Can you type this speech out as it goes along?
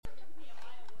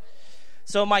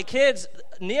So my kids,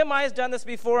 Nehemiah's done this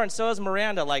before, and so has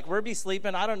Miranda. Like, we'll be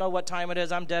sleeping. I don't know what time it is.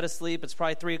 I'm dead asleep. It's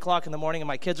probably 3 o'clock in the morning, and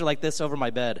my kids are like this over my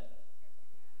bed.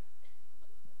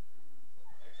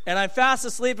 And I'm fast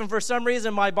asleep, and for some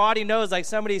reason, my body knows, like,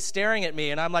 somebody's staring at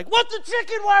me. And I'm like, what's the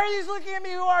chicken? Why are you looking at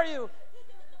me? Who are you?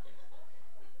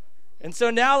 And so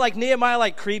now, like, Nehemiah,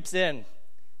 like, creeps in.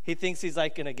 He thinks he's,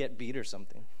 like, going to get beat or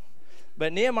something.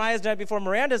 But Nehemiah's done it before.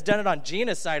 Miranda's done it on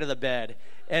Gina's side of the bed.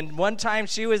 And one time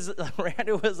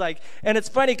Miranda was like, and it's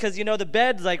funny because, you know, the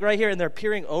bed's, like, right here, and they're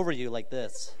peering over you like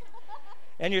this.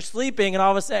 And you're sleeping, and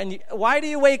all of a sudden, why do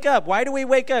you wake up? Why do we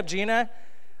wake up, Gina?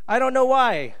 I don't know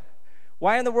why.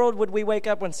 Why in the world would we wake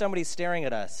up when somebody's staring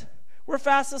at us? We're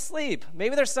fast asleep.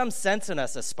 Maybe there's some sense in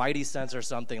us, a spidey sense or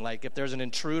something, like if there's an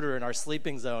intruder in our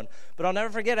sleeping zone. But I'll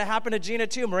never forget, it happened to Gina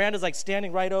too. Miranda's like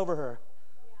standing right over her.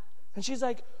 And she's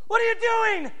like, what are you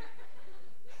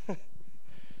doing?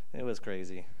 It was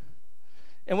crazy.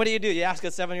 And what do? You ask a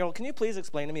 7-year-old, can you please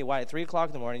explain to me why at 3 o'clock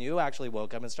in the morning you actually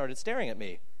woke up and started staring at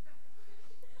me?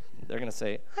 They're going to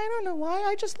say, I don't know why,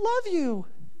 I just love you.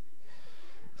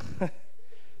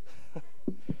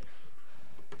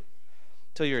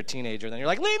 Till you're a teenager, then you're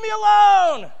like, leave me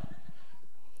alone!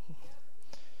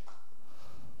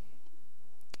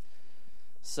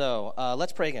 So,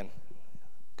 let's pray again.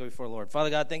 Go before the Lord. Father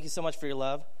God, thank you so much for your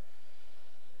love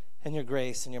and your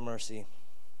grace and your mercy.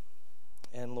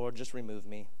 And Lord, just remove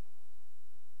me.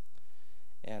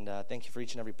 And thank you for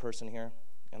each and every person here.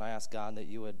 And I ask God that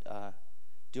you would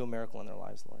do a miracle in their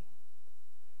lives, Lord.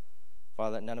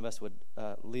 Father, that none of us would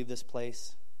leave this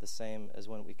place the same as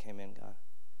when we came in, God.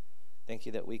 Thank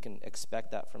you that we can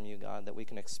expect that from you, God, that we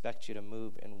can expect you to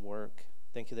move and work.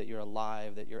 Thank you that you're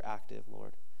alive, that you're active,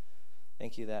 Lord.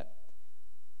 Thank you that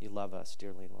you love us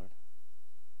dearly, Lord.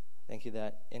 Thank you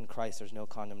that in Christ there's no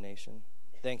condemnation.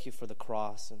 Thank you for the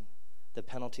cross and the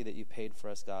penalty that you paid for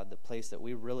us, God, the place that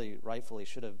we really rightfully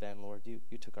should have been, Lord. You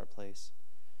took our place.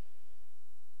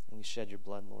 And you shed your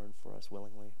blood, Lord, for us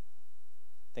willingly.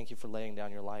 Thank you for laying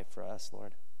down your life for us,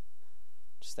 Lord.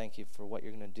 Just thank you for what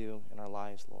you're going to do in our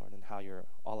lives, Lord, and how you're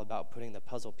all about putting the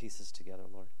puzzle pieces together,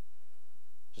 Lord.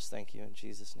 Just thank you in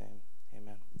Jesus' name.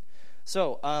 Amen.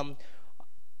 So,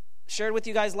 shared with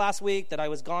you guys last week that I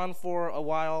was gone for a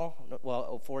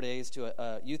while, 4 days, to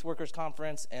a youth workers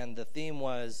conference, and the theme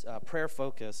was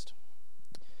prayer-focused.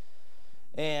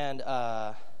 And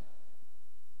there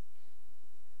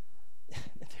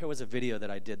was a video that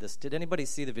I did this. Did anybody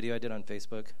see the video I did on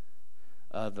Facebook?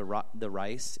 The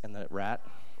rice and the rat.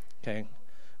 Okay,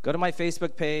 go to my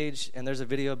Facebook page, and there's a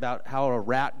video about how a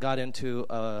rat got into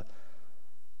a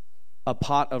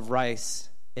pot of rice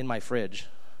in my fridge.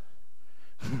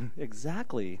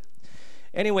 Exactly.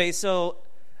 Anyway, so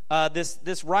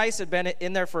this rice had been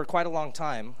in there for quite a long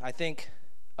time. I think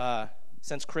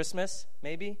since Christmas,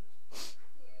 maybe.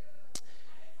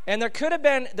 And there could have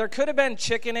been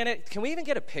chicken in it. Can we even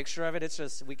get a picture of it? It's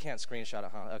just we can't screenshot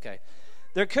it, huh? Okay.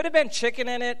 There could have been chicken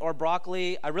in it or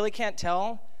broccoli. I really can't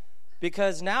tell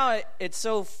because now it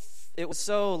was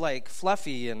so like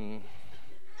fluffy and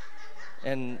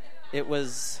it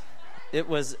was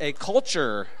a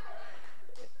culture.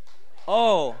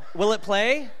 Oh, will it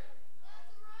play?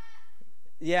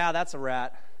 Yeah, that's a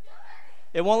rat.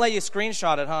 It won't let you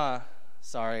screenshot it, huh?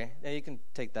 Sorry. Yeah, you can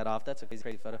take that off. That's a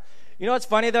crazy photo. You know what's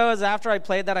funny though is after I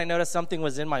played that, I noticed something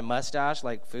was in my mustache,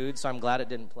 like food. So I'm glad it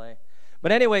didn't play.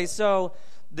 But anyway, so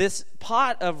this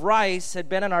pot of rice had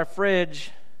been in our fridge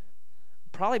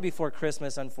probably before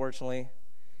Christmas, unfortunately.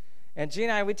 And Gina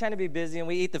and I, we tend to be busy, and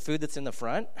we eat the food that's in the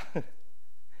front.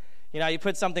 You know, you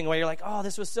put something away, you're like, oh,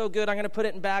 this was so good, I'm going to put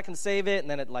it in back and save it, and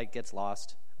then it, like, gets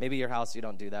lost. Maybe your house, you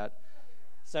don't do that.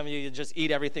 Some of you just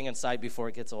eat everything in sight before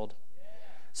it gets old.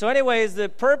 So anyways, the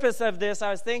purpose of this,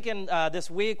 I was thinking this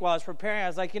week while I was preparing, I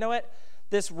was like, you know what?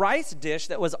 This rice dish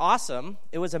that was awesome,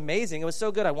 it was amazing, it was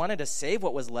so good, I wanted to save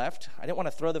what was left. I didn't want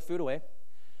to throw the food away. It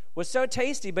was so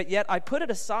tasty, but yet I put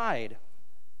it aside.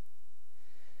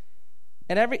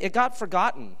 And it got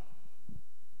forgotten.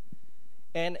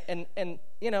 And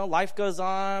you know, life goes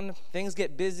on, things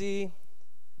get busy.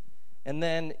 And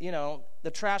then, you know,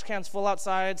 the trash can's full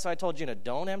outside, so I told Gina,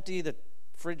 don't empty the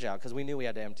fridge out, because we knew we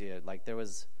had to empty it. Like, there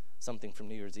was something from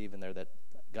New Year's Eve in there that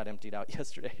got emptied out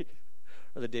yesterday.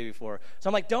 Or the day before. So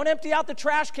I'm like, don't empty out the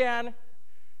trash can.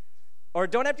 Or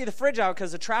don't empty the fridge out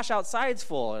because the trash outside's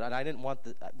full. And I didn't want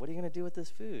what are you going to do with this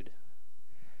food?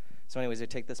 So anyways, I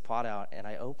take this pot out and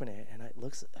I open it and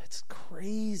it's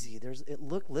crazy. It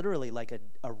looked literally like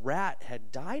a rat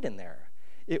had died in there.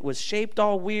 It was shaped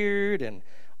all weird and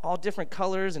all different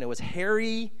colors, and it was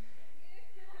hairy.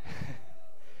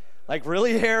 Like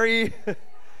really hairy.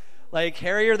 like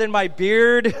hairier than my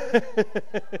beard.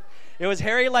 It was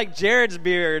hairy like Jared's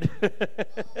beard.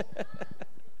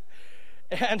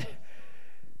 And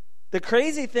the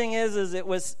crazy thing is it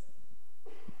was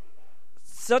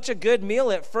such a good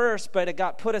meal at first, but it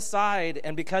got put aside,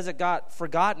 and because it got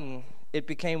forgotten, it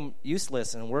became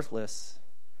useless and worthless.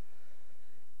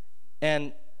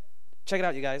 And check it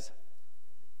out, you guys.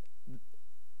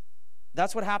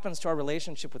 That's what happens to our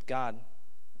relationship with God.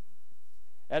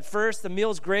 At first, the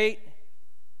meal's great.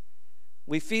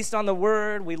 We feast on the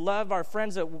Word. We love our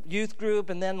friends at youth group,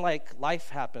 and then life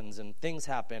happens and things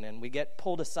happen, and we get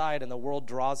pulled aside, and the world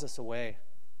draws us away.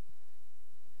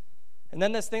 And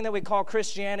then this thing that we call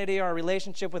Christianity, our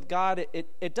relationship with God,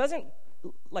 it doesn't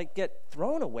get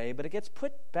thrown away, but it gets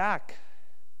put back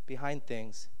behind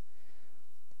things.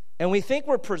 And we think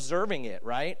we're preserving it,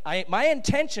 right? My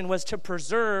intention was to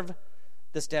preserve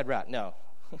this dead rat. No.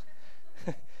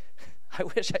 I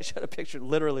wish I showed a picture. It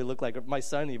literally looked like my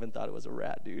son even thought it was a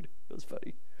rat, dude. It was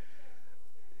funny.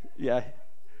 Yeah.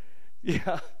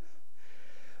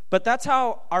 But that's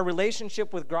how our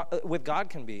relationship with God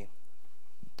can be.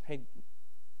 Hey,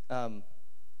 and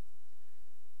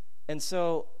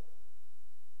so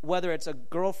whether it's a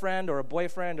girlfriend or a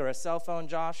boyfriend or a cell phone,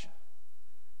 Josh,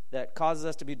 that causes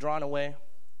us to be drawn away.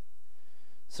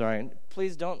 Sorry,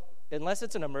 please don't, unless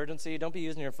it's an emergency, don't be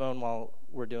using your phone while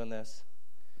we're doing this.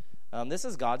 This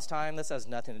is God's time. This has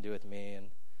nothing to do with me. And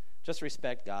just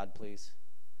respect God, please.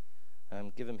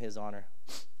 Give him his honor.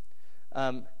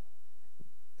 And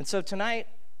so tonight,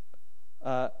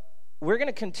 we're going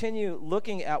to continue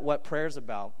looking at what prayer is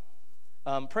about.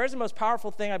 Prayer is the most powerful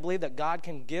thing I believe that God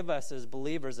can give us as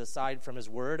believers aside from his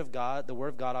word of God. The word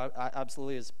of God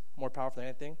absolutely is more powerful than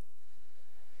anything.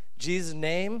 Jesus'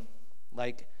 name,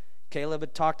 like Caleb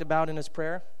had talked about in his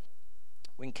prayer.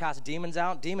 We can cast demons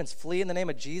out. Demons flee in the name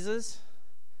of Jesus.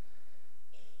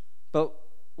 But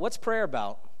what's prayer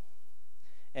about?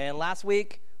 And last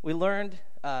week, we learned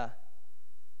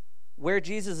where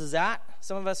Jesus is at.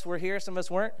 Some of us were here, some of us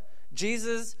weren't.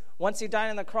 Jesus, once he died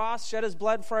on the cross, shed his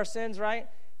blood for our sins, right?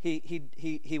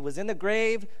 He was in the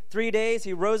grave 3 days.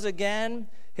 He rose again.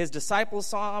 His disciples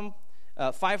saw him.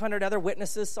 500 other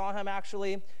witnesses saw him,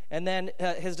 actually. And then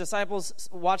his disciples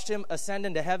watched him ascend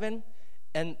into heaven.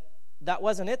 And that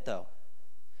wasn't it, though.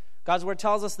 God's word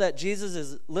tells us that Jesus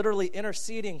is literally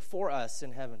interceding for us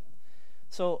in heaven.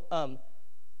 So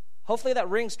hopefully that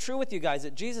rings true with you guys,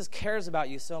 that Jesus cares about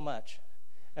you so much.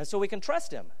 And so we can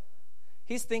trust him.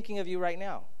 He's thinking of you right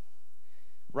now.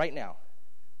 Right now.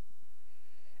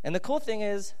 And the cool thing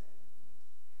is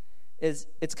it's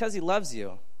because he loves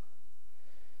you.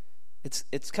 It's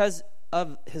because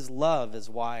of his love is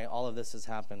why all of this has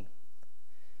happened.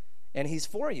 And he's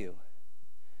for you.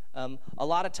 A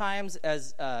lot of times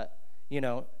as,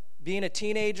 being a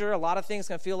teenager, a lot of things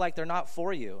can feel like they're not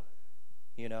for you,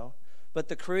 But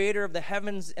the creator of the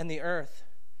heavens and the earth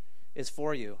is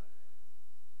for you.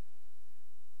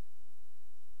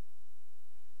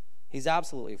 He's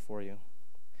absolutely for you.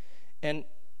 And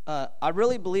I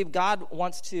really believe God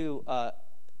wants to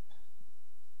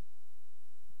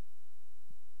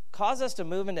cause us to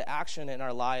move into action in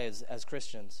our lives as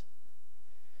Christians.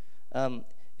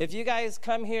 If you guys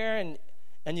come here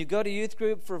and you go to youth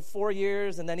group for 4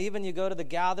 years, and then even you go to the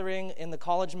gathering in the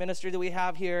college ministry that we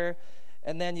have here,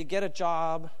 and then you get a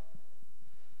job,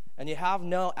 and you have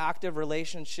no active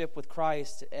relationship with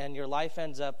Christ, and your life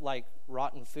ends up like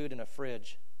rotten food in a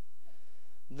fridge,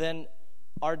 then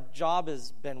our job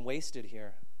has been wasted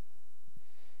here.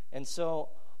 And so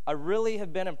I really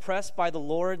have been impressed by the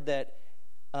Lord that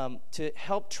to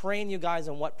help train you guys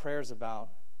on what prayer is about.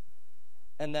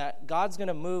 And that God's going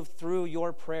to move through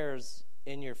your prayers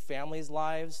in your family's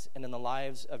lives and in the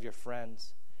lives of your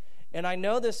friends. And I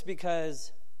know this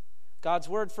because God's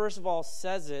word, first of all,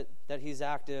 says it, that he's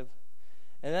active.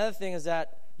 And another thing is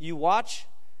that you watch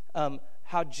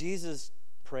how Jesus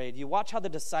prayed. You watch how the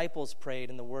disciples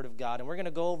prayed in the word of God. And we're going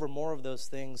to go over more of those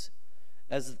things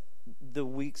as the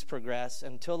weeks progress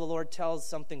until the Lord tells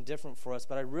something different for us.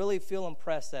 But I really feel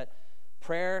impressed that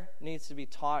prayer needs to be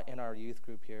taught in our youth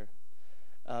group here.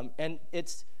 And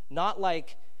it's not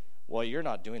like, well, you're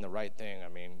not doing the right thing. I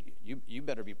mean, you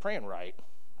better be praying right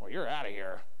or you're out of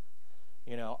here.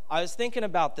 I was thinking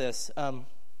about this.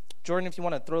 Jordan, if you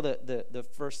want to throw the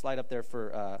first slide up there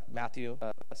for Matthew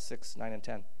 6, 9, and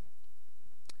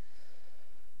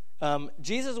 10.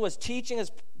 Jesus was teaching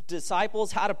his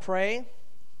disciples how to pray.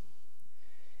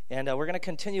 And we're going to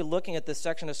continue looking at this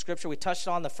section of Scripture. We touched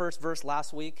on the first verse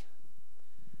last week.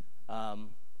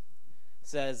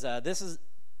 Says,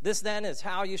 This then is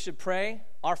how you should pray.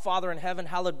 Our Father in heaven,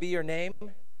 hallowed be your name.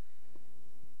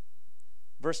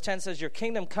 Verse 10 says, your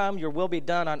kingdom come, your will be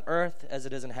done on earth as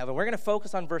it is in heaven. We're going to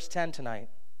focus on verse 10 tonight.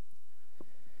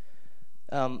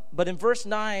 But in verse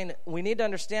 9, we need to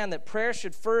understand that prayer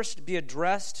should first be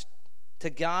addressed to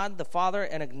God the Father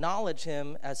and acknowledge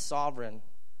him as sovereign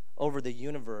over the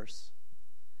universe.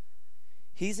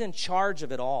 He's in charge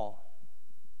of it all.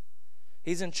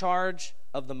 He's in charge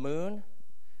of the moon.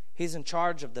 He's in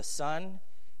charge of the sun.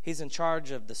 He's in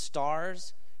charge of the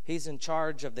stars. He's in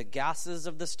charge of the gases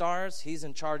of the stars. He's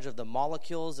in charge of the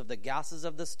molecules of the gases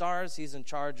of the stars. He's in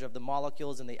charge of the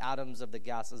molecules and the atoms of the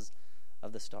gases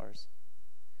of the stars.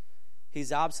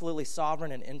 He's absolutely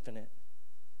sovereign and infinite.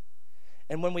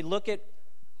 And when we look at,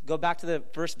 go back to the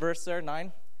first verse there,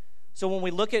 9. So when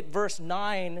we look at verse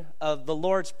 9 of the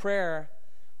Lord's Prayer,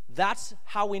 that's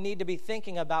how we need to be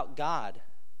thinking about God,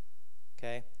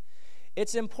 okay?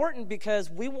 It's important because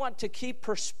we want to keep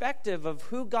perspective of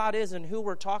who God is and who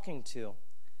we're talking to.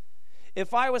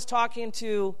 If I was talking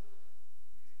to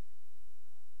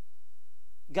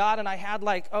God and I had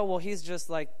like, oh, well, he's just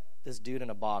like this dude in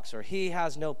a box, or he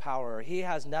has no power, or he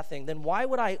has nothing, then why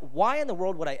in the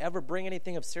world would I ever bring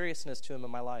anything of seriousness to him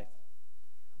in my life?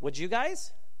 Would you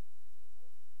guys?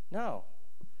 No.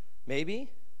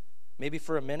 Maybe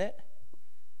for a minute.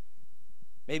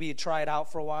 Maybe you try it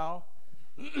out for a while.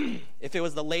 If it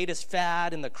was the latest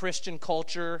fad in the Christian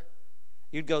culture,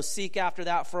 you'd go seek after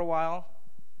that for a while.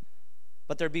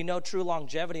 But there'd be no true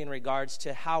longevity in regards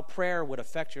to how prayer would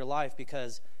affect your life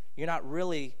because you're not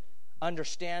really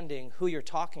understanding who you're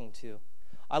talking to.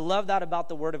 I love that about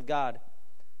the Word of God.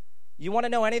 You want to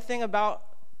know anything about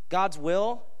God's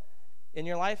will in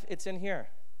your life? It's in here.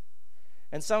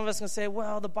 And some of us can say,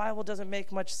 well, the Bible doesn't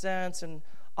make much sense, and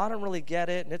I don't really get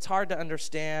it, and it's hard to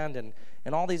understand, and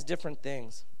all these different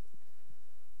things.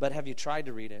 But have you tried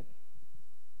to read it?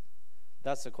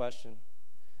 That's the question.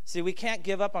 See, we can't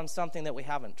give up on something that we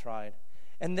haven't tried.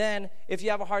 And then, if you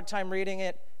have a hard time reading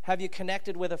it, have you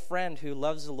connected with a friend who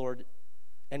loves the Lord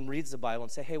and reads the Bible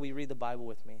and say, hey, will you read the Bible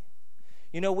with me?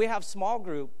 You know, we have small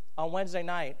group on Wednesday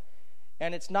night,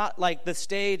 and it's not like the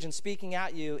stage and speaking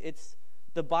at you. It's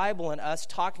the Bible and us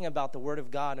talking about the Word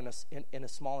of God in a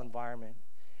small environment.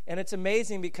 And it's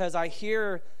amazing because I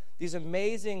hear these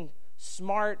amazing,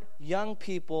 smart, young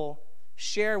people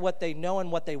share what they know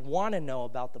and what they want to know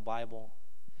about the Bible.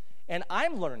 And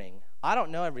I'm learning. I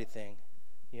don't know everything,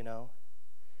 you know.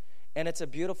 And it's a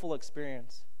beautiful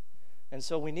experience. And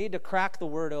so we need to crack the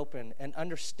Word open and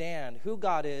understand who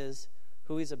God is,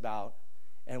 who He's about,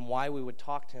 and why we would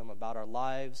talk to Him about our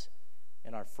lives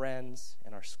and our friends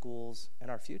and our schools and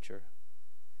our future.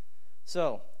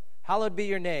 So, hallowed be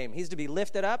your name. He's to be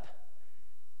lifted up,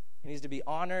 and He's to be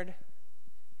honored,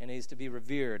 and He's to be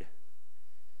revered.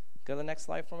 Go to the next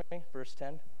slide for me, verse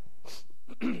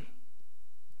 10.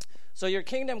 So your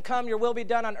kingdom come, your will be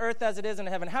done on earth as it is in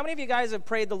heaven. How many of you guys have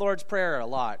prayed the Lord's Prayer a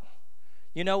lot?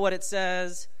 You know what it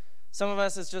says? Some of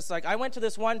us, it's just like, I went to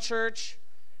this one church,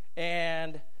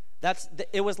 and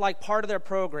it was like part of their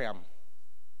program,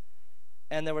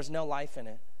 and there was no life in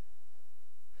it.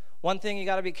 One thing you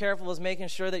got to be careful is making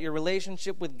sure that your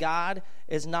relationship with God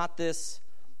is not this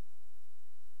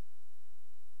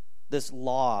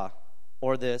law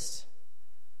or this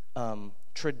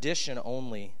tradition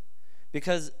only.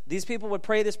 Because these people would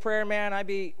pray this prayer, man. I'd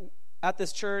be at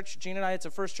this church. Gina and I, it's the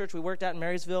first church we worked at in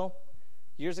Marysville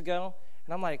years ago.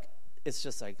 And I'm like, it's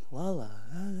just like, la, la,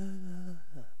 la, la,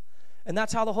 la. And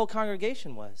that's how the whole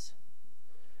congregation was.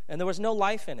 And there was no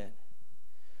life in it.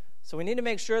 So we need to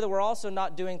make sure that we're also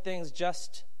not doing things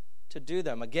just to do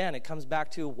them. Again, it comes back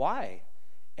to why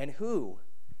and who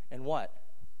and what.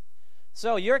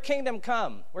 So your kingdom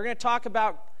come. We're going to talk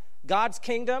about God's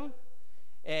kingdom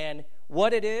and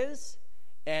what it is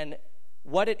and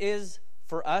what it is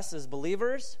for us as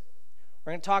believers.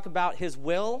 We're going to talk about His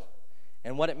will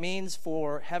and what it means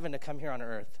for heaven to come here on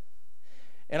earth.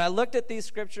 And I looked at these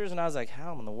scriptures and I was like,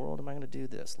 how in the world am I going to do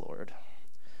this, Lord?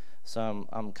 So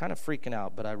I'm kind of freaking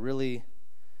out, but we're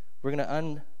going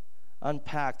to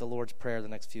unpack the Lord's Prayer the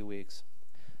next few weeks.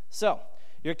 So,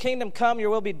 your kingdom come,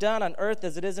 your will be done on earth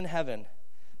as it is in heaven.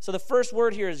 So the first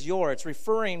word here is your. It's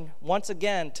referring once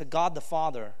again to God the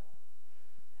Father.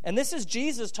 And this is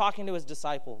Jesus talking to His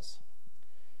disciples.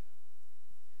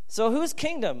 So whose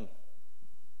kingdom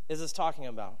is this talking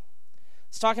about?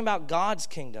 It's talking about God's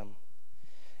kingdom.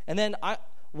 And then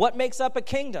what makes up a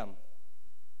kingdom?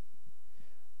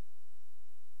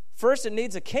 First, it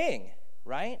needs a king,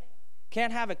 right?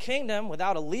 Can't have a kingdom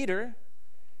without a leader.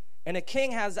 And a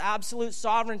king has absolute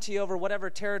sovereignty over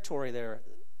whatever territory they're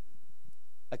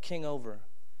a king over.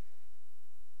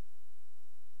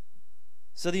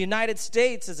 So the United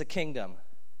States is a kingdom.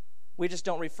 We just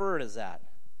don't refer it as that.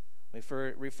 We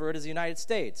refer to as the United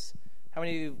States. How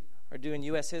many of you are doing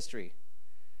U.S. history?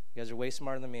 You guys are way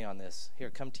smarter than me on this. Here,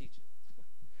 come teach it.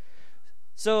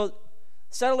 So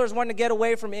settlers wanted to get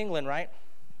away from England, right?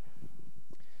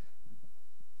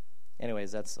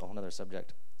 Anyways, that's a whole other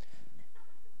subject.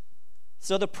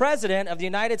 So the president of the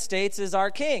United States is our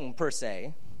king, per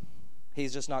se.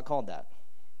 He's just not called that.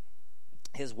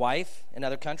 His wife in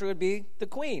another country would be the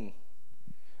queen.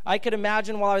 I could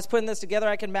imagine, while I was putting this together,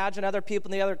 I could imagine other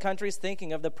people in the other countries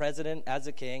thinking of the president as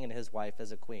a king and his wife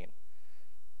as a queen.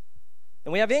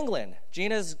 Then we have England.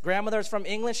 Gina's grandmother's from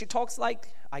England. She talks like,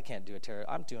 I'm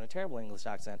doing a terrible English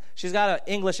accent. She's got an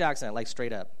English accent, like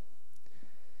straight up.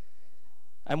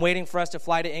 I'm waiting for us to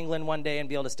fly to England one day and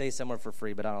be able to stay somewhere for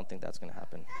free, but I don't think that's going to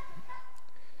happen.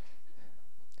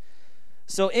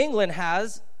 So England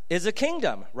is a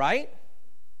kingdom, right?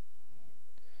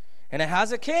 And it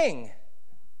has a king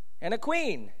and a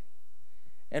queen.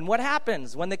 And what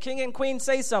happens when the king and queen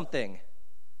say something?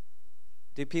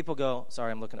 Do people go,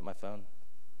 sorry, I'm looking at my phone.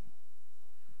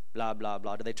 Blah, blah,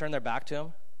 blah. Do they turn their back to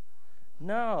him?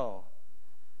 No.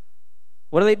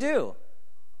 What do?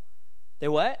 They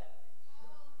what?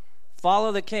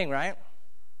 Follow the king, right?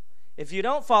 If you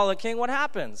don't follow the king, what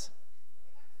happens?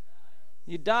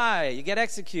 You die. You get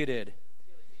executed.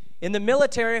 In the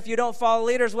military, if you don't follow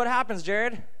leaders, what happens,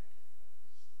 Jared?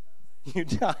 You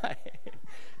die.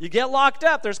 You get locked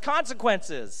up. There's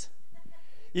consequences.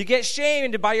 You get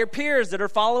shamed by your peers that are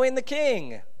following the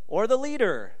king or the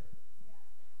leader.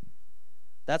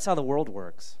 That's how the world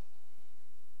works.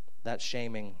 That's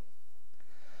shaming.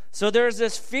 So there's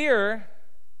this fear.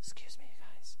 Excuse me,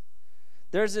 guys.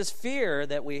 There's this fear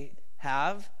that we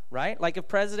have, right? Like if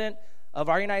President of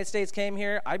our United States came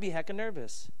here, I'd be hecka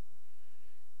nervous.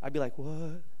 I'd be like,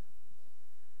 what?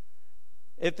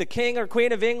 If the king or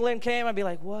queen of England came, I'd be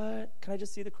like, what? Can I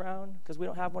just see the crown? Because we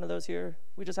don't have one of those here.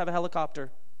 We just have a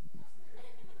helicopter.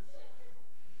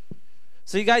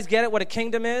 So you guys get it, what a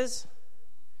kingdom is?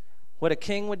 What a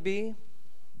king would be?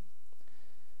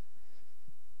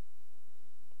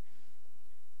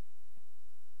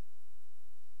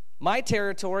 My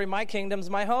territory, my kingdom's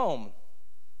my home.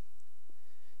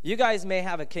 You guys may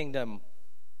have a kingdom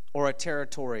or a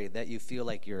territory that you feel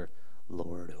like you're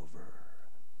lord over.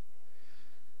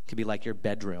 It could be like your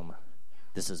bedroom.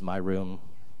 This is my room.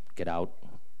 Get out.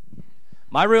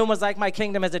 My room was like my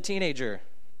kingdom as a teenager.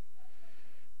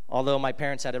 Although my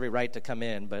parents had every right to come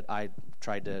in, but I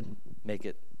tried to make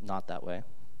it not that way.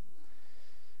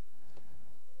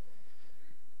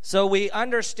 So we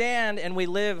understand and we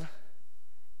live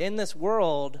in this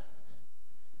world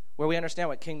where we understand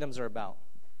what kingdoms are about.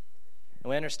 And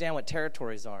we understand what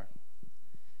territories are.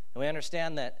 And we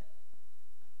understand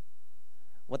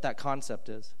what that concept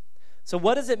is. So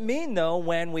what does it mean, though,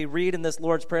 when we read in this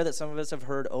Lord's Prayer that some of us have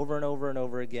heard over and over and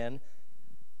over again,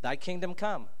 thy kingdom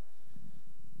come?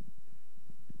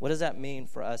 What does that mean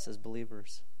for us as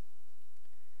believers?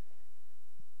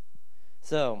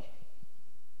 So,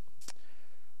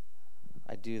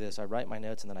 I do this. I write my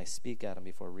notes and then I speak at them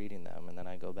before reading them, and then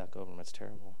I go back over them. It's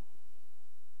terrible.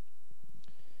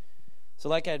 So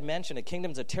like I had mentioned, a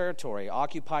kingdom's a territory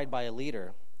occupied by a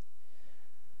leader.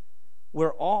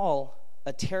 We're all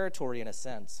a territory in a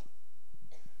sense.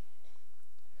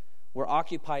 We're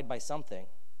occupied by something.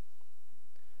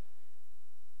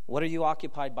 What are you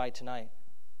occupied by tonight?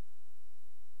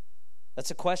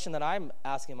 That's a question that I'm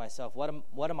asking myself.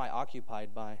 What am I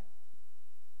occupied by?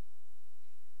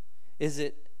 Is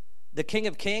it the King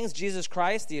of Kings, Jesus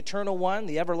Christ, the eternal one,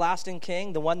 the everlasting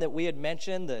King, the one that we had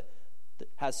mentioned, that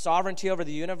has sovereignty over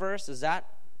the universe? Is that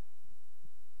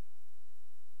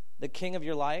the king of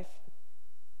your life?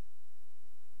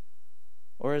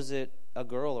 Or is it a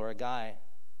girl or a guy?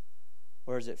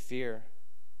 Or is it fear?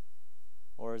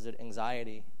 Or is it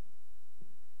anxiety?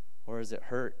 Or is it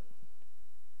hurt?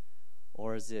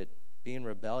 Or is it being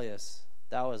rebellious?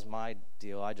 That was my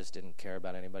deal. I just didn't care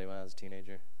about anybody when I was a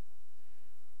teenager.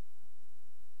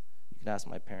 You can ask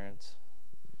my parents.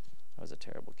 I was a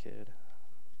terrible kid.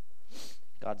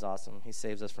 God's awesome. He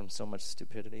saves us from so much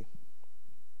stupidity.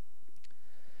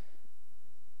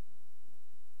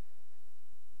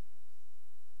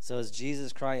 So is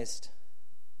Jesus Christ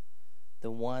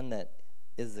the one that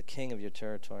is the king of your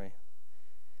territory?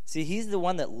 See, he's the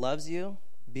one that loves you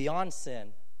beyond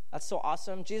sin. That's so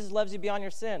awesome. Jesus loves you beyond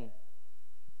your sin.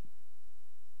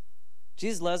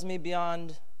 Jesus loves me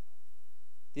beyond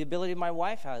the ability my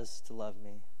wife has to love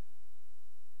me.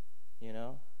 You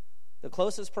know? The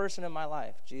closest person in my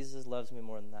life, Jesus loves me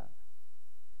more than that.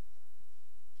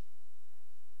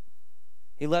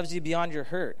 He loves you beyond your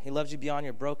hurt. He loves you beyond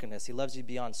your brokenness. He loves you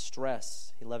beyond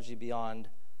stress. He loves you beyond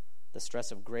the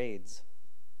stress of grades.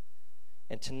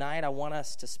 And tonight I want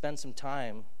us to spend some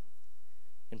time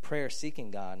in prayer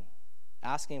seeking God,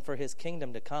 asking for his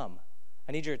kingdom to come.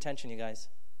 I need your attention, you guys.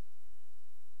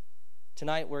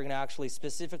 Tonight we're going to actually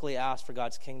specifically ask for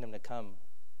God's kingdom to come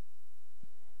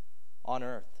on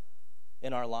earth,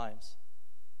 in our lives.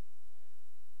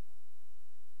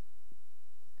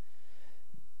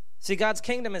 See, God's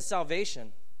kingdom is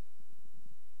salvation.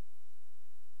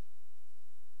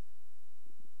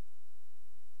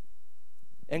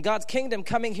 And God's kingdom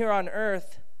coming here on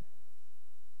earth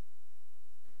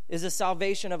is the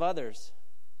salvation of others.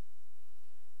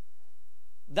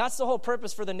 That's the whole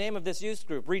purpose for the name of this youth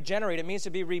group. Regenerate. It means to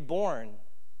be reborn,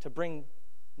 to bring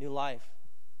new life.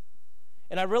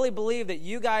 And I really believe that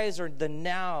you guys are the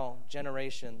now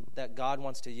generation that God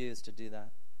wants to use to do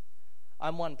that.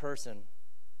 I'm one person.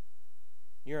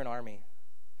 You're an army.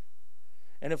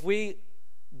 And if we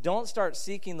don't start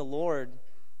seeking the Lord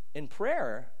in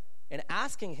prayer and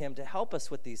asking him to help us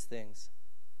with these things,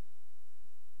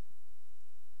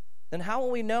 then how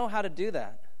will we know how to do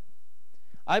that?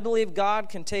 I believe God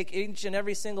can take each and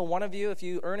every single one of you if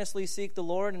you earnestly seek the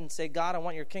Lord and say, God, I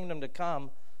want your kingdom to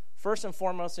come, first and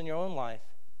foremost in your own life.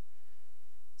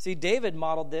 See, David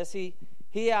modeled this.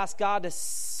 He asked God to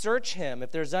search him.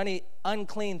 If there's any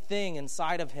unclean thing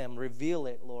inside of him, reveal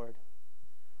it, Lord.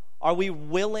 Are we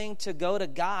willing to go to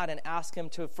God and ask him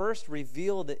to first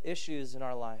reveal the issues in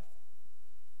our life?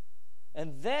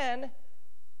 And then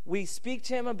we speak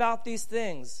to him about these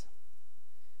things.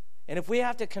 And if we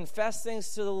have to confess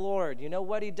things to the Lord, you know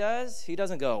what he does? He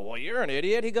doesn't go, well, you're an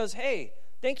idiot. He goes, hey,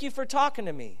 thank you for talking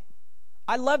to me.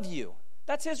 I love you.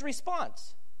 That's his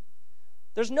response.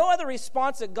 There's no other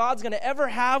response that God's going to ever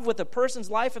have with a person's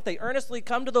life if they earnestly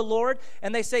come to the Lord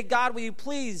and they say, God, will you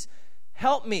please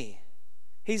help me?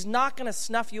 He's not going to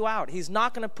snuff you out. He's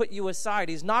not going to put you aside.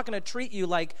 He's not going to treat you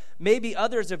like maybe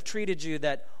others have treated you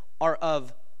that are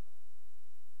of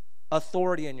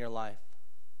authority in your life.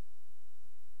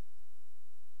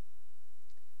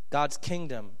 God's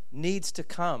kingdom needs to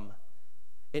come.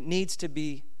 It needs to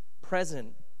be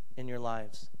present in your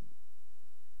lives.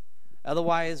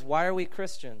 Otherwise, why are we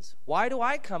Christians? Why do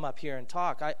I come up here and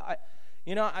talk?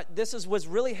 This was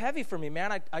really heavy for me,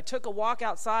 man. I took a walk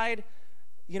outside,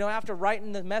 after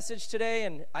writing the message today,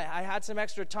 and I had some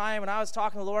extra time, and I was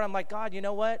talking to the Lord. I'm like, God, you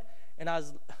know what? And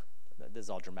this is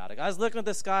all dramatic. I was looking at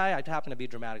the sky. I happen to be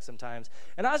dramatic sometimes.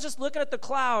 And I was just looking at the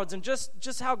clouds and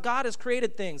just how God has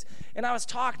created things. And I was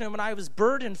talking to him, and I was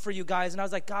burdened for you guys. And I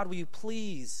was like, God, will you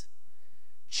please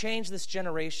change this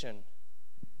generation?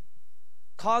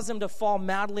 Cause them to fall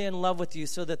madly in love with you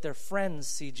so that their friends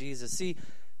see Jesus. See,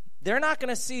 they're not going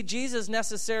to see Jesus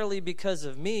necessarily because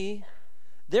of me.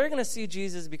 They're going to see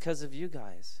Jesus because of you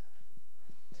guys.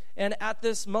 And at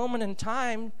this moment in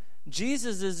time,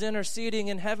 Jesus is interceding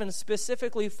in heaven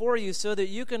specifically for you so that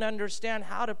you can understand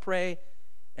how to pray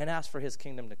and ask for his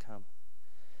kingdom to come.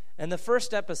 And the first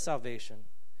step is salvation.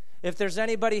 If there's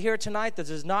anybody here tonight that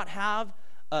does not have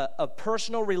a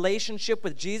personal relationship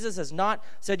with Jesus, has not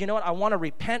said, you know what, I want to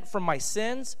repent from my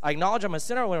sins. I acknowledge I'm a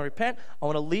sinner. I want to repent. I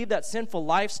want to leave that sinful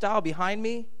lifestyle behind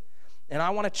me. And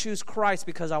I want to choose Christ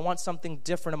because I want something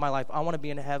different in my life. I want to be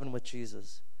in heaven with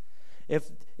Jesus.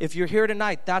 If you're here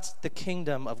tonight, that's the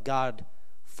kingdom of God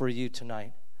for you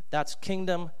tonight. That's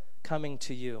kingdom coming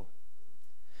to you.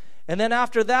 And then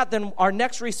after that, then our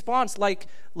next response, like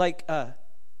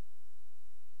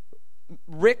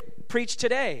Rick preached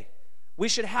today, we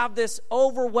should have this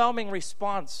overwhelming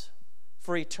response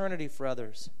for eternity for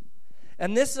others.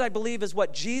 And this, I believe, is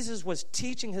what Jesus was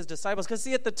teaching his disciples. Because,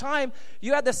 see, at the time,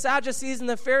 you had the Sadducees and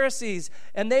the Pharisees,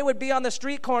 and they would be on the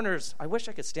street corners. I wish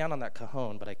I could stand on that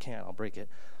cajon, but I can't. I'll break it.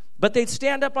 But they'd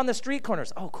stand up on the street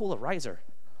corners. Oh, cool, a riser.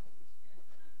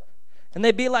 And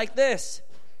they'd be like this,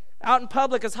 out in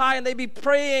public as high, and they'd be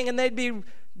praying, and they'd be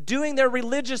doing their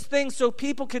religious things so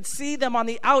people could see them on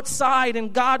the outside.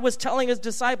 And God was telling his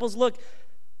disciples, look,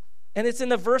 and it's in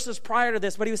the verses prior to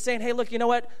this, but he was saying, hey, look, you know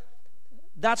what?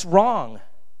 That's wrong.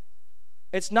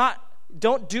 It's not,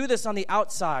 don't do this on the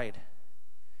outside.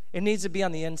 It needs to be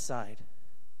on the inside.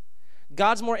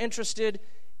 God's more interested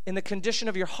in the condition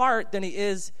of your heart than he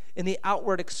is in the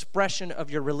outward expression of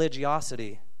your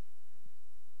religiosity.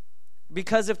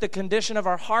 Because if the condition of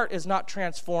our heart is not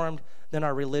transformed, then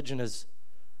our religion is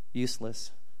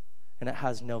useless and it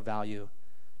has no value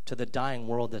to the dying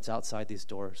world that's outside these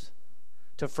doors.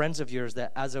 To friends of yours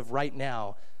that as of right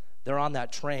now, they're on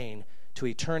that train to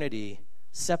eternity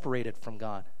separated from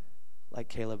God, like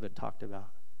Caleb had talked about.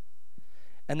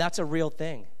 And that's a real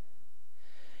thing.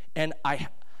 And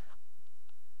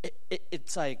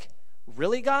it's like,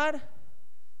 really, God?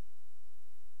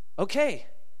 Okay.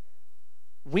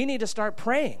 We need to start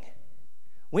praying.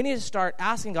 We need to start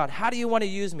asking God, how do you want to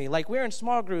use me? Like, we're in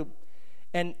small group,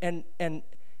 and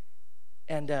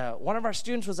one of our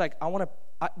students was like,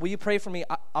 will you pray for me?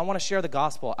 I want to share the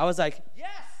gospel. I was like, yes,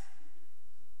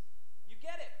 you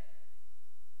get it.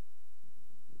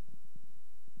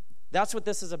 That's what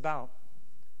this is about.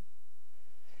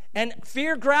 And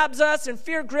fear grabs us and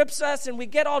fear grips us, and we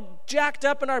get all jacked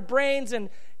up in our brains and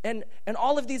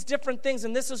all of these different things.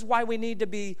 And this is why we need to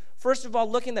be, first of all,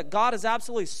 looking that God is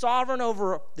absolutely sovereign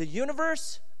over the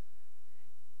universe.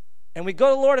 And we go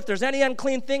to the Lord, if there's any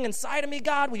unclean thing inside of me,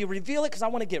 God, will you reveal it? Because I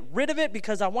want to get rid of it,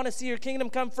 because I want to see your kingdom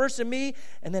come first in me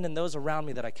and then in those around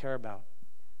me that I care about.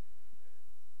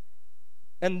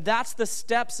 And that's the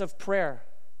steps of prayer.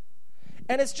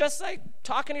 And it's just like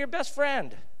talking to your best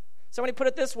friend. Somebody put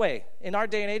it this way. In our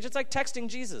day and age, it's like texting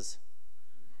Jesus.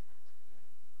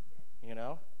 You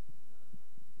know?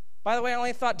 By the way, I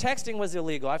only thought texting was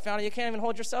illegal. I found out you can't even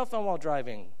hold your cell phone while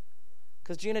driving.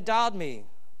 Because Gina dialed me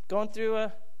going through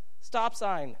a stop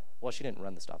sign. Well, she didn't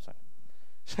run the stop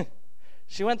sign.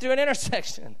 She went through an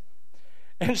intersection.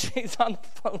 And she's on the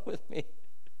phone with me.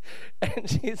 And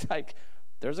she's like,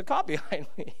 there's a cop behind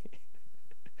me.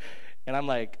 And I'm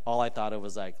like, all I thought of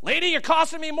was like, lady, you're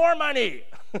costing me more money.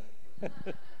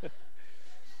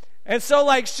 And so,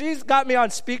 like, she's got me on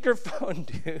speakerphone,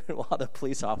 dude, while the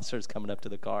police officer's coming up to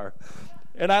the car.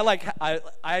 And I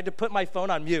had to put my phone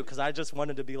on mute because I just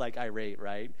wanted to be, like, irate,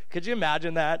 right? Could you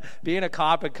imagine that? Being a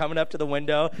cop and coming up to the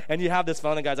window, and you have this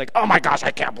phone, and the guy's like, oh, my gosh,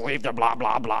 I can't believe the blah,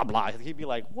 blah, blah, blah. He'd be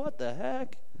like, what the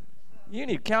heck? You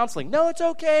need counseling. No, it's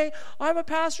okay. I'm a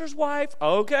pastor's wife.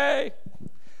 Okay.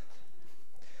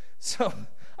 So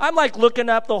I'm like looking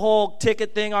up the whole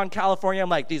ticket thing on California. I'm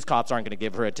like, these cops aren't going to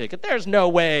give her a ticket. There's no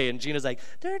way. And Gina's like,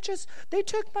 they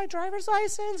took my driver's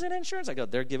license and insurance. I go,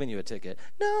 they're giving you a ticket.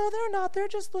 No, they're not. They're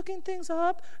just looking things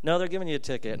up. No, they're giving you a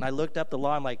ticket. And I looked up the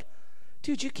law. I'm like,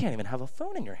 dude, you can't even have a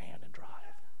phone in your hand and drive.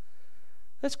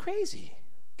 That's crazy.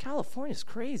 California's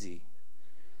crazy.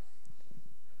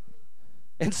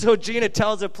 And so Gina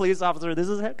tells a police officer, this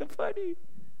is hecka funny.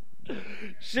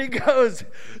 She goes,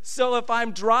 so if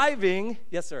I'm driving,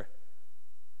 yes, sir.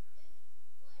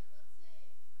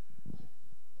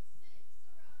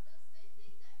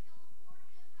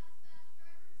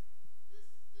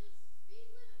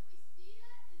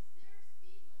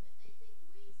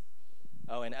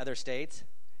 Oh, in other states?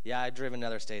 Yeah, I've driven in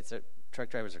other states. Truck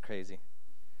drivers are crazy.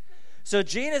 So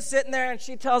Gina's sitting there, and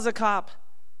she tells a cop,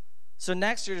 so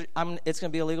next year it's going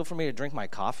to be illegal for me to drink my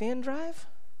coffee and drive?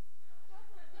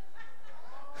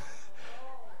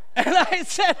 And I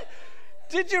said,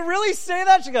 did you really say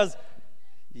that? She goes,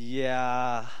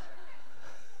 yeah.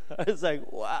 I was like,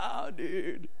 wow,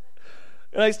 dude.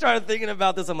 And I started thinking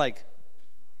about this. I'm like,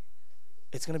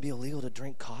 it's going to be illegal to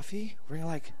drink coffee? We're going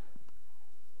to like,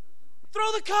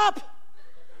 throw the cup.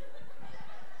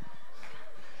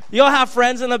 You'll have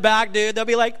friends in the back, dude. They'll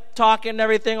be like talking and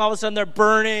everything. All of a sudden they're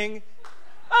burning.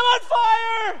 I'm on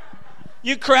fire.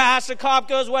 You crash, the cop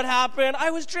goes, what happened? I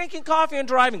was drinking coffee and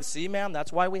driving. See, ma'am,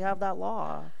 that's why we have that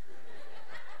law.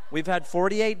 We've had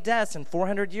 48 deaths in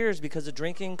 400 years because of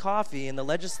drinking coffee, and the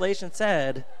legislation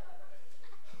said,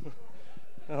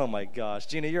 oh my gosh,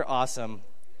 Gina, you're awesome.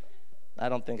 I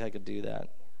don't think I could do that.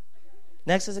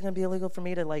 Next, is it going to be illegal for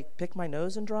me to, like, pick my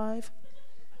nose and drive?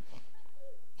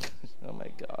 Oh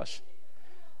my gosh.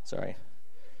 Sorry.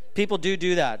 People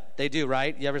do that. They do,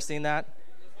 right? You ever seen that?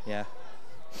 Yeah.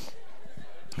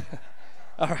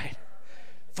 All right.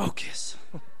 Focus.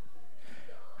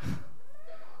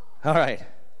 All right.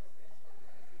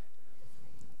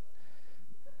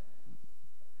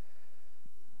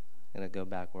 I'm going to go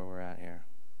back where we're at here.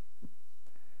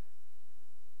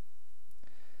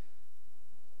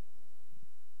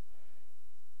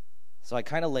 So I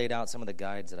kind of laid out some of the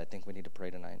guides that I think we need to pray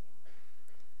tonight.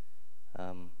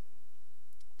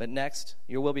 But next,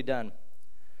 your will be done.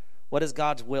 What is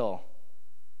God's will?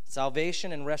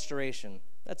 Salvation and restoration.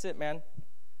 That's it, man.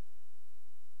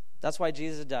 That's why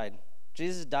Jesus died.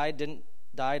 Jesus didn't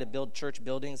die to build church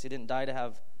buildings. He didn't die to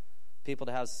have people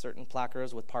to have certain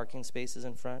placards with parking spaces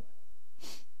in front.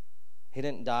 He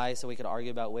didn't die so we could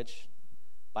argue about which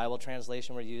Bible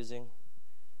translation we're using.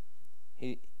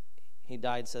 He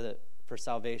died so that for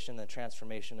salvation, the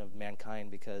transformation of mankind,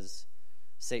 because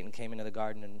Satan came into the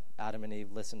garden and Adam and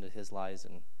Eve listened to his lies,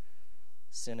 and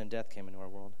sin and death came into our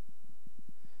world.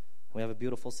 We have a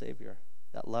beautiful Savior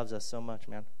that loves us so much,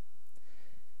 man.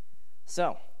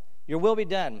 So, your will be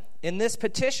done. In this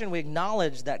petition, we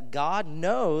acknowledge that God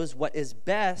knows what is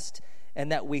best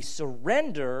and that we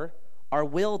surrender our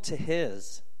will to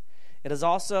His. It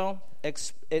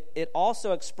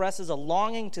also expresses a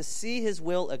longing to see His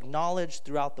will acknowledged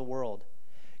throughout the world.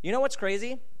 You know what's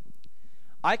crazy?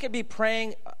 I could be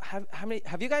praying.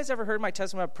 Have you guys ever heard my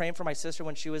testimony about praying for my sister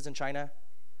when she was in China?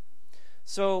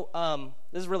 So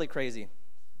this is really crazy.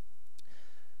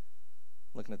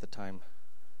 Looking at the time.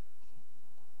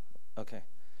 Okay.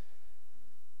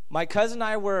 My cousin and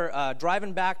I were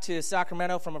driving back to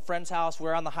Sacramento from a friend's house.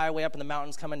 We're on the highway up in the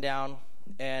mountains coming down.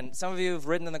 And some of you have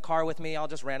ridden in the car with me. I'll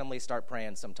just randomly start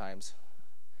praying sometimes.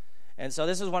 And so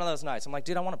this is one of those nights. I'm like,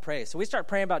 dude, I want to pray. So we start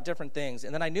praying about different things.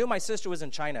 And then I knew my sister was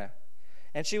in China.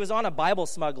 And she was on a Bible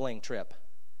smuggling trip.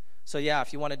 So yeah,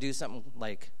 if you want to do something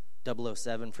like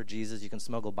 007 for Jesus, you can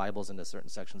smuggle Bibles into certain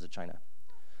sections of China.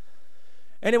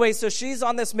 Anyway, so she's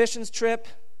on this missions trip.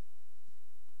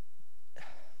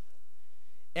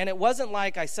 And it wasn't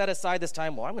like I set aside this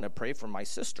time, well, I'm going to pray for my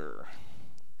sister.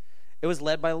 It was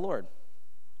led by the Lord.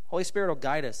 Holy Spirit will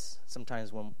guide us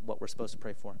sometimes when what we're supposed to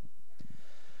pray for.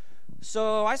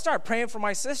 So I started praying for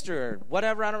my sister.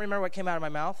 Whatever, I don't remember what came out of my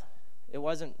mouth. It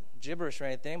wasn't gibberish or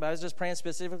anything, but I was just praying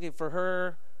specifically for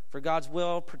her, for God's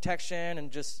will, protection, and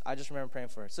I just remember praying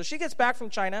for her. So she gets back from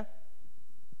China,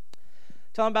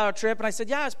 telling about our trip, and I said,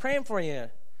 yeah, I was praying for you.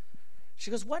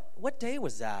 She goes, what day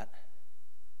was that?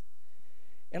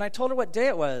 And I told her what day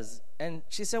it was, and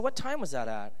she said, what time was that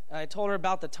at? And I told her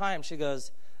about the time. She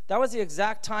goes, that was the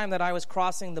exact time that I was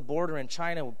crossing the border in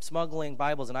China smuggling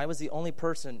Bibles, and I was the only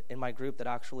person in my group that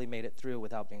actually made it through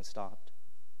without being stopped.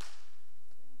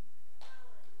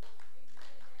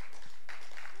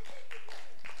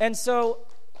 And so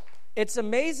it's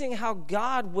amazing how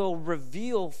God will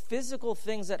reveal physical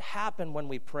things that happen when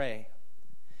we pray.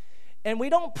 And we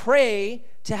don't pray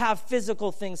to have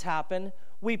physical things happen.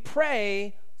 We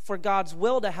pray for God's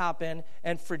will to happen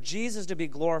and for Jesus to be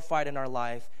glorified in our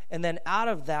life. And then out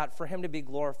of that, for him to be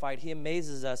glorified, he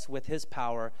amazes us with his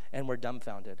power, and we're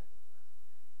dumbfounded.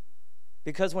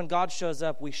 Because when God shows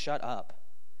up, we shut up.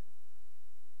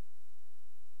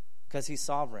 Because he's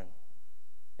sovereign,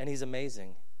 and he's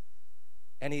amazing.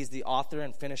 And he's the author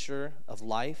and finisher of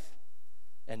life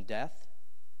and death,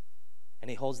 and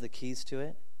he holds the keys to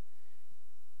it.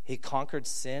 He conquered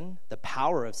sin, the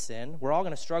power of sin. We're all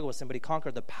going to struggle with sin, but he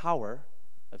conquered the power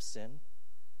of sin,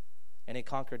 and he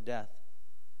conquered death.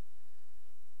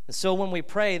 And so when we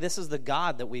pray, this is the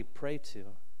God that we pray to.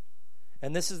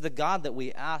 And this is the God that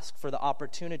we ask for the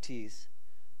opportunities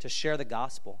to share the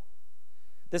gospel.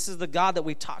 This is the God that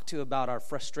we talk to about our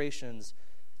frustrations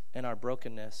and our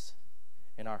brokenness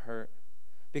and our hurt.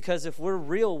 Because if we're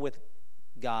real with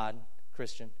God,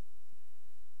 Christian,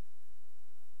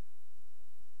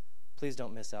 please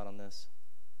don't miss out on this.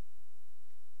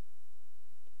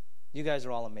 You guys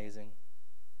are all amazing.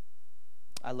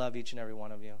 I love each and every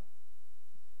one of you.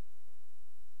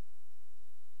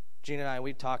 Gina and I,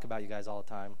 we talk about you guys all the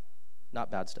time. Not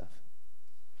bad stuff.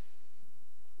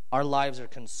 Our lives are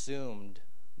consumed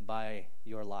by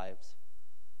your lives.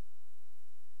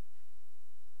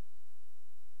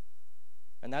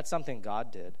 And that's something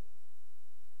God did.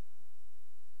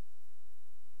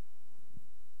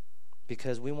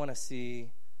 Because we want to see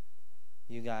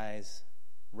you guys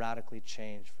radically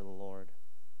change for the Lord.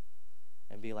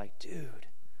 And be like, dude,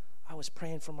 I was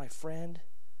praying for my friend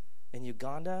in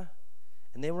Uganda,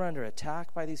 and they were under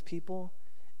attack by these people,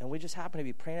 and we just happened to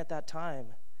be praying at that time,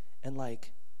 and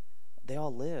like, they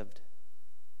all lived.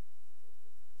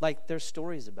 Like, there's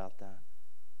stories about that.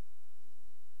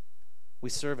 We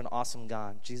serve an awesome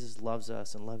God. Jesus loves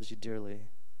us and loves you dearly.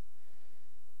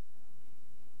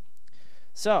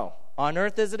 So, on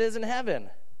earth as it is in heaven.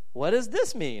 What does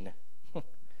this mean?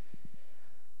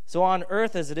 So, on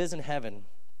earth as it is in heaven.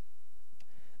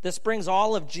 This brings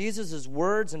all of Jesus'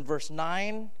 words in verse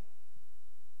 9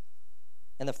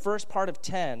 and the first part of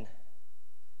 10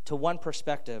 to one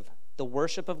perspective. The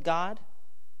worship of God,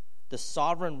 the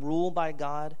sovereign rule by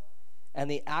God,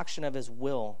 and the action of his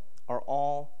will are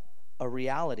all a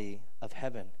reality of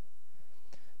heaven.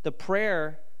 The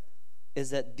prayer is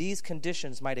that these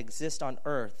conditions might exist on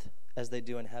earth as they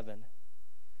do in heaven.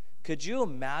 Could you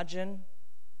imagine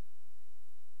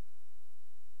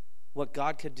what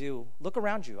God could do? Look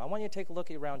around you. I want you to take a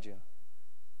look around you.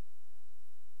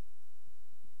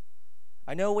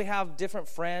 I know we have different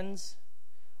friends.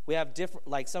 We have different,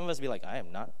 like some of us be like,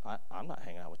 I'm not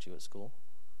hanging out with you at school.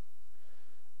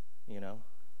 You know?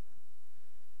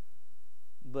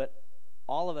 But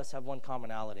all of us have one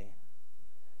commonality.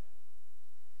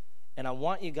 And I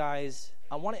want you guys,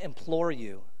 I want to implore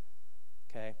you,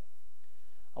 okay?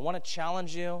 I want to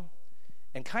challenge you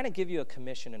and kind of give you a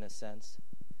commission in a sense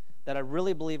that I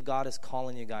really believe God is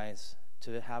calling you guys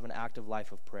to have an active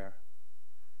life of prayer,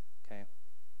 okay?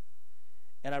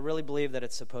 And I really believe that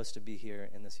it's supposed to be here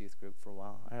in this youth group for a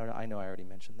while. I know I already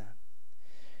mentioned that.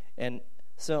 And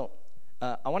So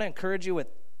I want to encourage you with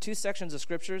two sections of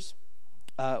scriptures.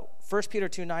 1 Peter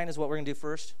 2:9 is what we're going to do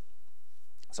first.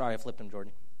 Sorry, I flipped him,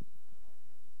 Jordan.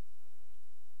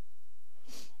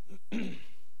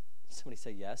 Somebody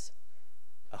say yes.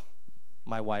 Oh,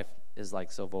 my wife is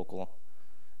like so vocal.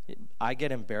 I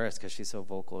get embarrassed because she's so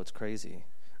vocal. It's crazy.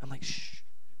 I'm like, shh.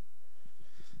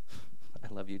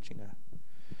 I love you, Gina.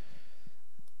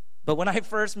 But when I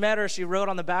first met her, she rode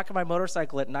on the back of my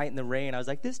motorcycle at night in the rain. I was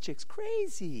like, this chick's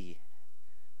crazy.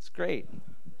 It's great.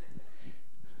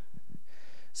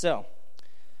 So,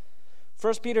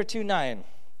 1 Peter 2:9.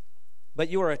 But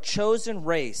you are a chosen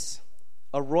race,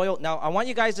 a royal. Now, I want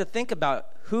you guys to think about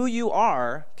who you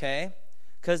are, okay?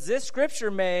 Because this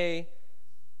scripture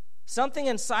something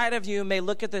inside of you may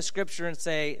look at this scripture and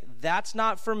say, that's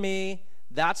not for me,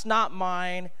 that's not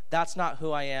mine, that's not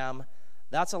who I am.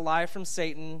 That's a lie from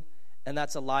Satan, and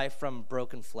that's a lie from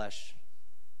broken flesh.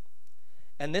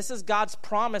 And this is God's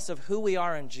promise of who we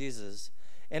are in Jesus.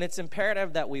 And it's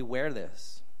imperative that we wear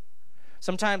this.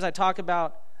 Sometimes I talk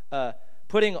about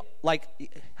putting, like,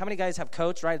 how many guys have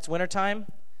coats, right? It's wintertime.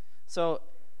 So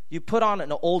you put on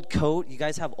an old coat. You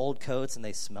guys have old coats and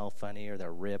they smell funny or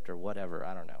they're ripped or whatever.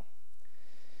 I don't know.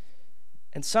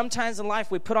 And sometimes in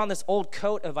life we put on this old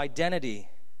coat of identity.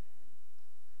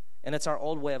 And it's our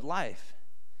old way of life.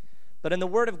 But in the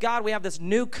Word of God, we have this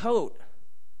new coat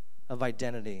of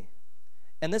identity.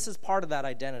 And this is part of that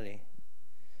identity.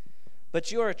 But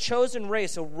you are a chosen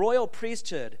race, a royal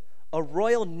priesthood, a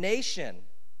royal nation,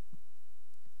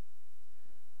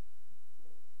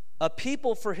 a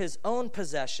people for his own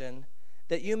possession,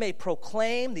 that you may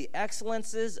proclaim the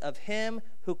excellences of him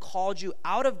who called you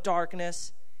out of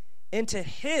darkness into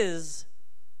his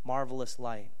marvelous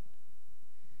light.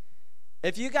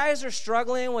 If you guys are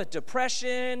struggling with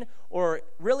depression or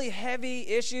really heavy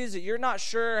issues that you're not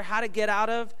sure how to get out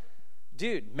of,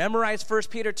 dude, memorize 1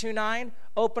 Peter 2:9,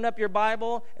 open up your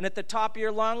Bible, and at the top of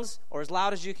your lungs, or as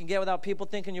loud as you can get without people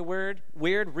thinking you're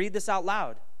weird, read this out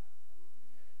loud.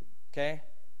 Okay?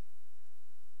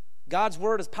 God's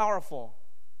word is powerful.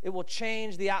 It will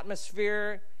change the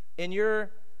atmosphere in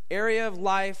your area of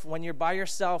life when you're by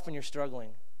yourself and you're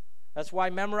struggling. That's why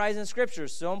memorizing scripture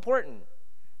is so important.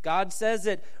 God says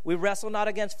that we wrestle not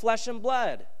against flesh and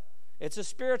blood. It's a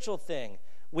spiritual thing.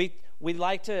 We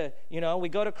like to, we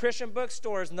go to Christian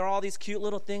bookstores and there are all these cute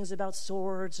little things about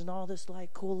swords and all this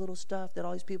like cool little stuff that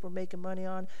all these people are making money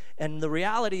on. And the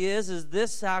reality is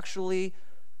this actually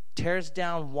tears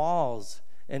down walls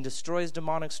and destroys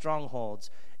demonic strongholds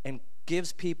and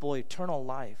gives people eternal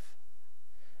life.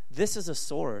 This is a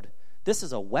sword. This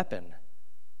is a weapon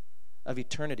of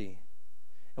eternity.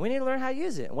 And we need to learn how to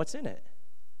use it and what's in it.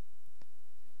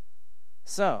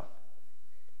 So,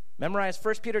 memorize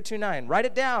 1 Peter 2:9. Write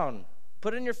it down.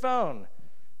 Put it in your phone.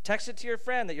 Text it to your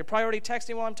friend that you're probably already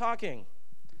texting while I'm talking.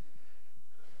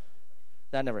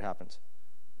 That never happens.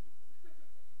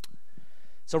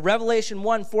 So Revelation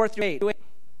 1:4-8.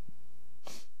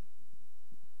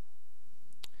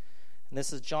 And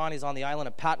this is John. He's on the island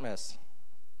of Patmos.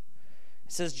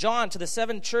 It says, John, to the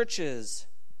 7 churches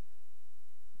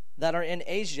that are in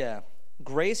Asia,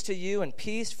 grace to you and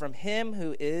peace from him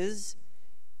who is.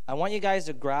 I want you guys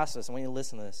to grasp this. I want you to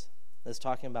listen to this. This is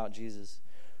talking about Jesus.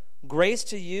 Grace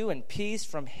to you and peace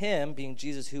from him, being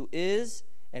Jesus, who is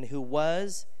and who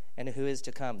was and who is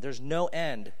to come. There's no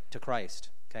end to Christ,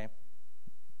 okay?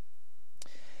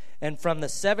 And from the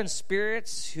 7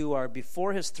 spirits who are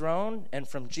before his throne, and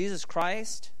from Jesus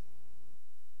Christ,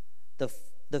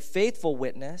 the faithful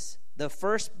witness, the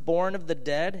firstborn of the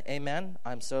dead. Amen.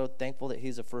 I'm so thankful that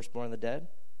he's the firstborn of the dead.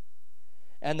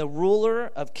 And the ruler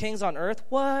of kings on earth.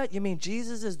 What? You mean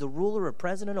Jesus is the ruler of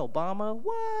President Obama?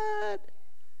 What?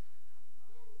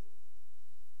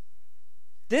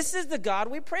 This is the God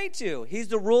we pray to. He's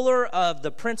the ruler of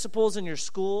the principals in your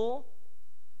school.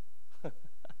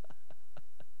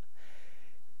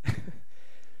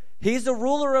 He's the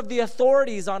ruler of the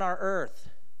authorities on our earth.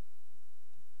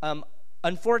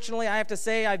 Unfortunately, I have to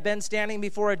say I've been standing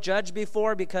before a judge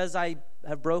before because I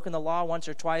have broken the law once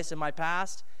or twice in my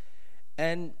past.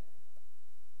 And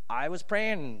I was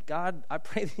praying, God, I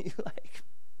pray that you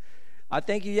I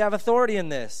thank you have authority in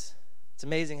this. It's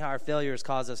amazing how our failures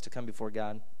cause us to come before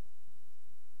God.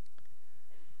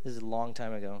 This is a long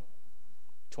time ago,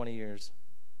 20 years.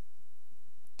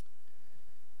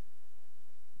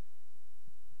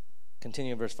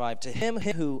 Continue in verse 5. To him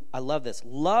who, I love this,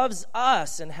 loves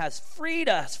us and has freed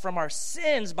us from our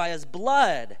sins by his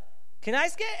blood. Can I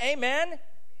get amen? Amen.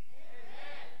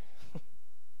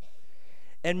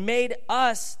 And made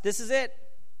us, this is it,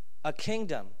 a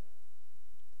kingdom.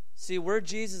 See, we're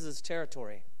Jesus'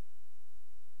 territory.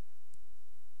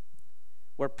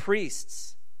 We're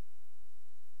priests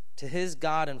to his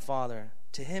God and Father.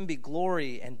 To him be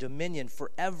glory and dominion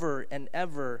forever and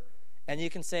ever. And you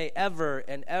can say ever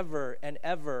and ever and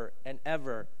ever and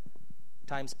ever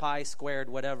times pi squared,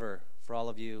 whatever, for all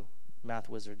of you math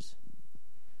wizards.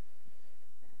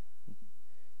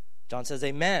 John says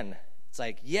amen. It's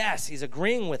like, yes, he's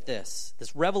agreeing with this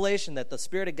revelation that the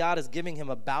Spirit of God is giving him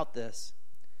about this.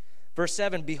 Verse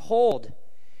 7, behold,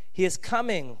 he is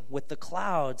coming with the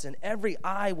clouds, and every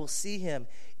eye will see him,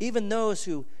 even those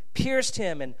who pierced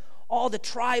him, and all the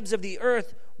tribes of the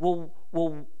earth will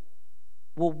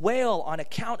wail on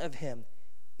account of him.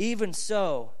 Even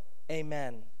so,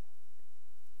 amen.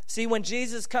 See, when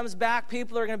Jesus comes back,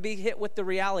 people are going to be hit with the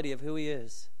reality of who he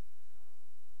is.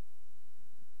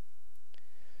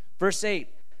 Verse 8,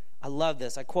 I love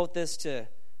this. I quote this to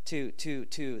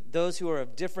those who are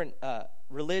of different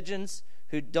religions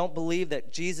who don't believe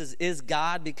that Jesus is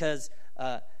God, because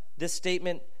this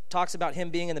statement talks about him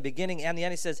being in the beginning and the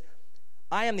end. He says,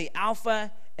 I am the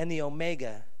Alpha and the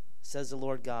Omega, says the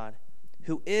Lord God,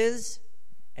 who is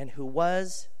and who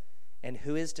was and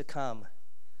who is to come,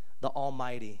 the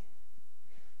Almighty.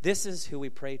 This is who we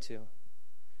pray to.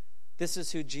 This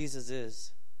is who Jesus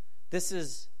is. This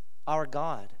is our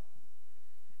God.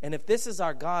 And if this is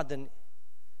our God, then,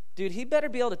 dude, he better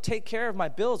be able to take care of my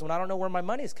bills when I don't know where my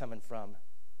money's coming from.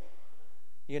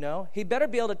 You know? He better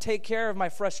be able to take care of my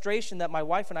frustration that my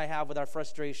wife and I have with our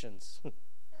frustrations.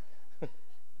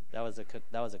 That was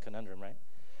a conundrum, right?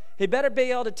 He better be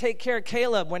able to take care of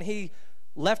Caleb when he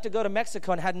left to go to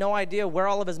Mexico and had no idea where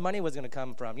all of his money was going to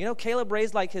come from. You know, Caleb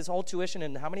raised like his whole tuition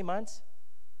in how many months?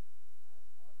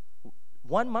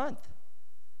 1 month.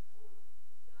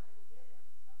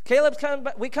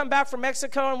 We come back from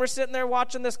Mexico, and we're sitting there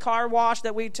watching this car wash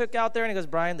that we took out there, and he goes,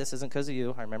 Brian, this isn't because of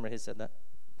you. I remember he said that.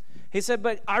 He said,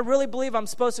 but I really believe I'm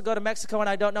supposed to go to Mexico, and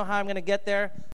I don't know how I'm going to get there.